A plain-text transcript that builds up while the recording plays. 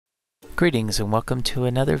Greetings and welcome to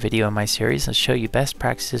another video in my series. I'll show you best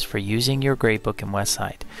practices for using your gradebook in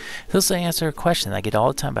Westside. This will answer a question I get all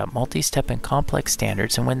the time about multi-step and complex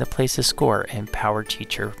standards and when to place a score in Power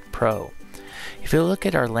Teacher Pro. If you look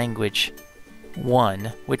at our language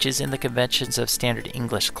 1, which is in the Conventions of Standard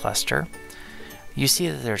English cluster, you see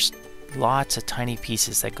that there's lots of tiny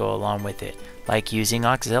pieces that go along with it, like using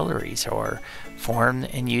auxiliaries or form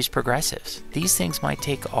and use progressives. These things might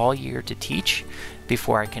take all year to teach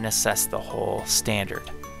before I can assess the whole standard.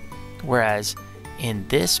 Whereas in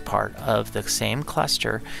this part of the same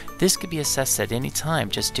cluster, this could be assessed at any time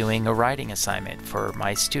just doing a writing assignment for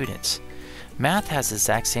my students. Math has the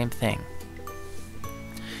exact same thing.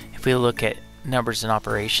 If we look at numbers and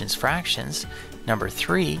operations fractions, number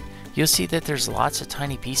 3, you'll see that there's lots of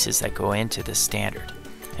tiny pieces that go into the standard.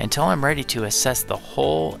 Until I'm ready to assess the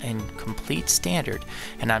whole and complete standard,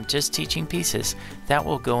 and I'm just teaching pieces, that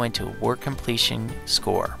will go into work completion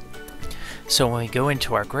score. So when we go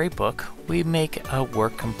into our gradebook, we make a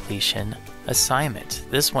work completion assignment.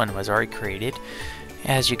 This one was already created.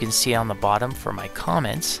 As you can see on the bottom for my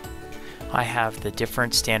comments, I have the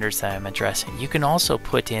different standards that I'm addressing. You can also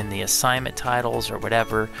put in the assignment titles or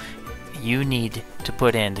whatever you need to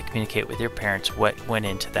put in to communicate with your parents what went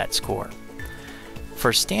into that score.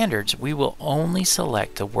 For standards, we will only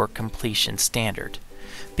select the work completion standard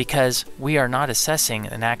because we are not assessing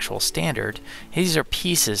an actual standard. These are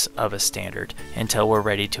pieces of a standard until we're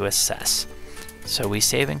ready to assess. So we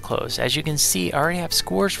save and close. As you can see, I already have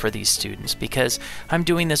scores for these students because I'm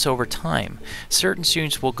doing this over time. Certain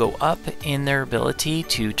students will go up in their ability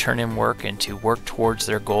to turn in work and to work towards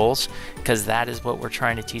their goals because that is what we're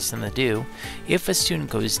trying to teach them to do. If a student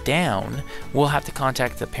goes down, we'll have to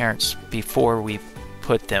contact the parents before we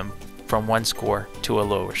put them from one score to a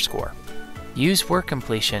lower score. Use work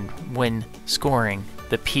completion when scoring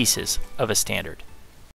the pieces of a standard.